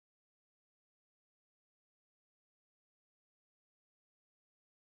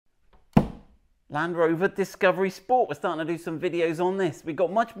Land Rover Discovery Sport. We're starting to do some videos on this. We've got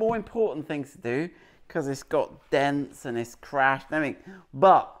much more important things to do because it's got dents and it's crashed and everything.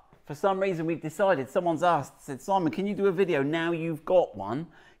 But for some reason we've decided, someone's asked, said, Simon, can you do a video now you've got one?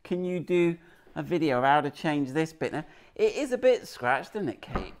 Can you do a video of how to change this bit? Now, it is a bit scratched, isn't it,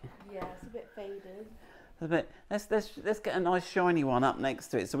 Kate? Yeah, it's a bit faded. A bit. Let's get a nice shiny one up next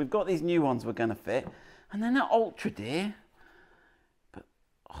to it. So we've got these new ones we're going to fit. And then that Ultra Deer. But,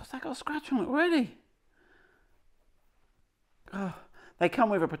 oh, has that got a scratch on it already? Oh, they come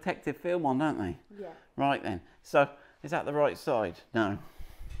with a protective film on, don't they? Yeah. Right then. So, is that the right side? No.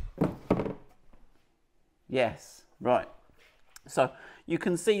 Yes. Right. So, you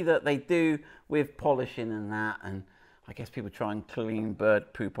can see that they do with polishing and that, and I guess people try and clean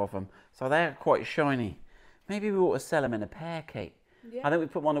bird poop off them. So they're quite shiny. Maybe we ought to sell them in a pair, Kate. Yeah. I think we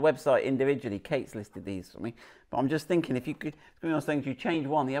put them on the website individually. Kate's listed these for me. But I'm just thinking, if you could, it's one of those things, you change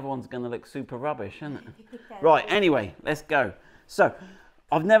one, the other one's going to look super rubbish, isn't it? Yeah. Right, anyway, let's go. So,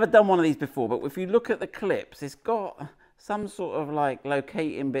 I've never done one of these before, but if you look at the clips, it's got some sort of like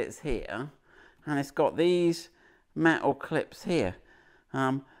locating bits here, and it's got these metal clips here.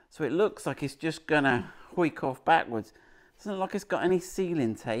 So it looks like it's just going to hoik off backwards. Doesn't look like it's got any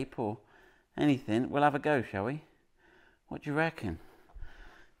sealing tape or anything. We'll have a go, shall we? What do you reckon?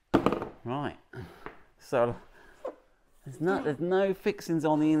 Right. So there's no fixings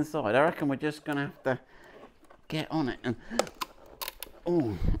on the inside. I reckon we're just going to have to get on it. And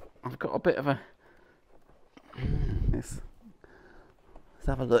oh, I've got a bit of a. Let's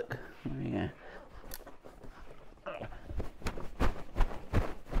have a look. There we go.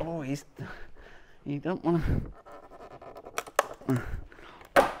 Oh, you don't want to.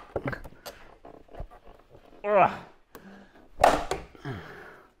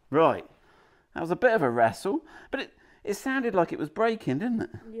 Right, that was a bit of a wrestle, but it sounded like it was breaking, didn't it?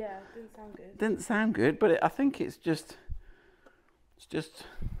 Yeah, it didn't sound good. Didn't sound good, but I think it's just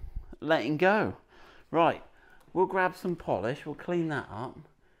letting go. Right, we'll grab some polish, we'll clean that up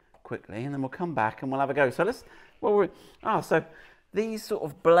quickly, and then we'll come back and we'll have a go. So so these sort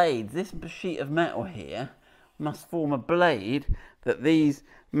of blades, this sheet of metal here, must form a blade that these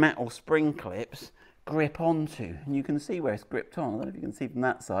metal spring clips grip onto. And you can see where it's gripped on. I don't know if you can see from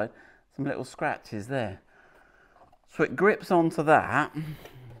that side, some little scratches there. So it grips onto that.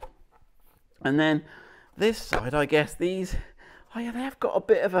 And then this side, I guess these, oh yeah, they have got a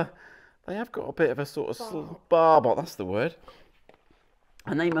bit of a sort of barb, that's the word.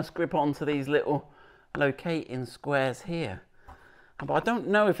 And they must grip onto these little locating squares here. But I don't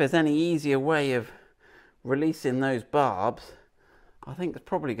know if there's any easier way of releasing those barbs. I think it's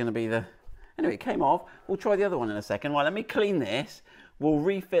probably going to be the... Anyway, it came off. We'll try the other one in a second. Right, let me clean this. We'll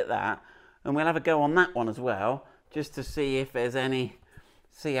refit that. And we'll have a go on that one as well, just to see if there's any...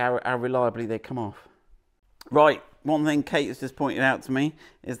 See how reliably they come off. Right, one thing Kate has just pointed out to me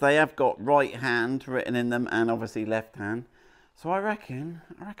is they have got right hand written in them and obviously left hand. So I reckon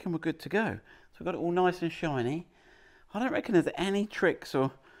we're good to go. So we've got it all nice and shiny. I don't reckon there's any tricks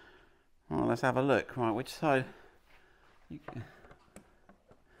or... Well, let's have a look. Right, which side? I'm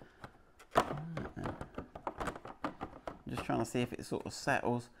just trying to see if it sort of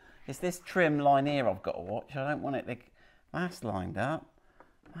settles. It's this trim line here I've got to watch. I don't want it to... That's lined up.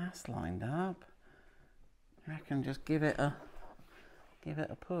 That's lined up. I reckon just give it a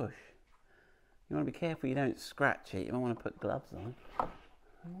push. You want to be careful you don't scratch it. You might want to put gloves on. Oh,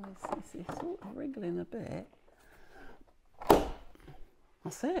 it's sort of wriggling a bit.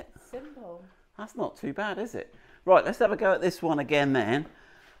 That's it. Simple. That's not too bad, is it? Right, let's have a go at this one again then.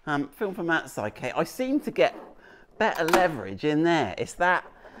 Film from that side, Kate. I seem to get better leverage in there. It's that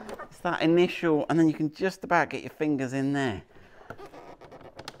initial, and then you can just about get your fingers in there.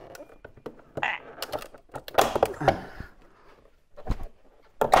 Yeah,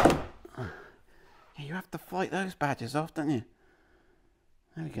 you have to fight those badges off, don't you?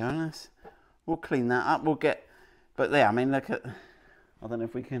 There we go. We'll clean that up. We'll get, but yeah, I mean, look at. I don't know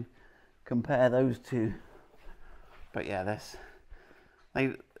if we can compare those two, but yeah,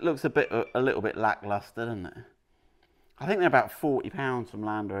 it looks a little bit lackluster, doesn't it? I think they're about £40 from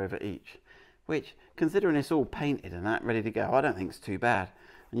Land Rover each, which, considering it's all painted and that, ready to go, I don't think it's too bad.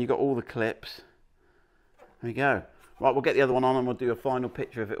 And you've got all the clips. There we go. Right, we'll get the other one on and we'll do a final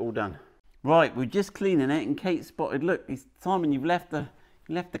picture of it all done. Right, we're just cleaning it and Kate spotted, look, Simon, you've left the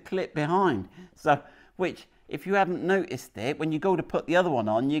clip behind. So, which, if you haven't noticed it, when you go to put the other one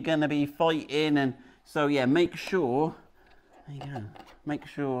on, you're going to be fighting. And so, yeah, make sure, there you go, make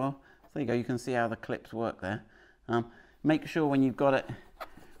sure, there you go, you can see how the clips work there. Make sure when you've got it,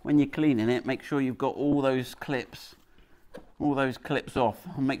 when you're cleaning it, make sure you've got all those clips all those clips off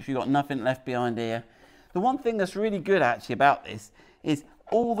and make sure you've got nothing left behind here. The one thing that's really good actually about this is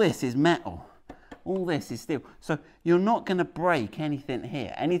all this is metal. All this is steel. So you're not going to break anything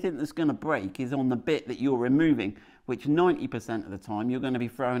here. Anything that's going to break is on the bit that you're removing, which 90% of the time you're going to be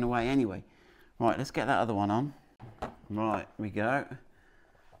throwing away anyway. Right, let's get that other one on. Right, we go.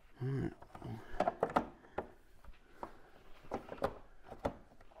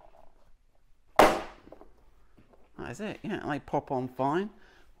 That is it, yeah, they pop on fine.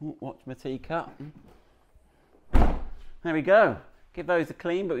 Watch my teacup. There we go. Give those a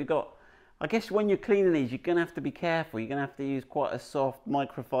clean, but we've got, I guess when you're cleaning these, you're going to have to be careful. You're going to have to use quite a soft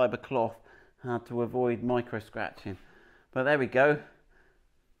microfiber cloth to avoid micro scratching. But there we go.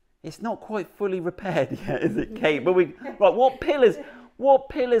 It's not quite fully repaired yet, is it, Kate? But right, what pillars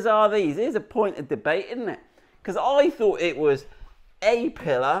are these? Here's a point of debate, isn't it? Because I thought it was A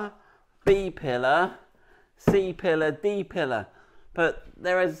pillar, B pillar, C pillar, D pillar. But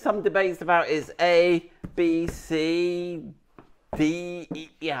there are some debates about it's A, B, C, D, E.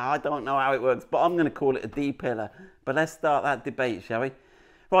 Yeah, I don't know how it works, but I'm going to call it a D pillar. But let's start that debate, shall we?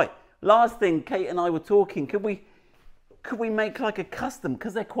 Right, last thing, Kate and I were talking, could we make like a custom,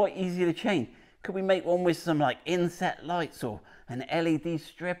 because they're quite easy to change, could we make one with some like inset lights or an LED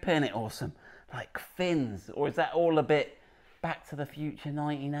strip in it or some like fins? Or is that all a bit Back to the Future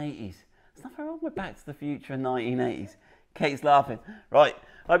 1980s? There's nothing wrong with Back to the Future 1980s. Kate's laughing. Right,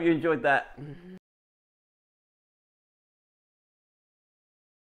 hope you enjoyed that.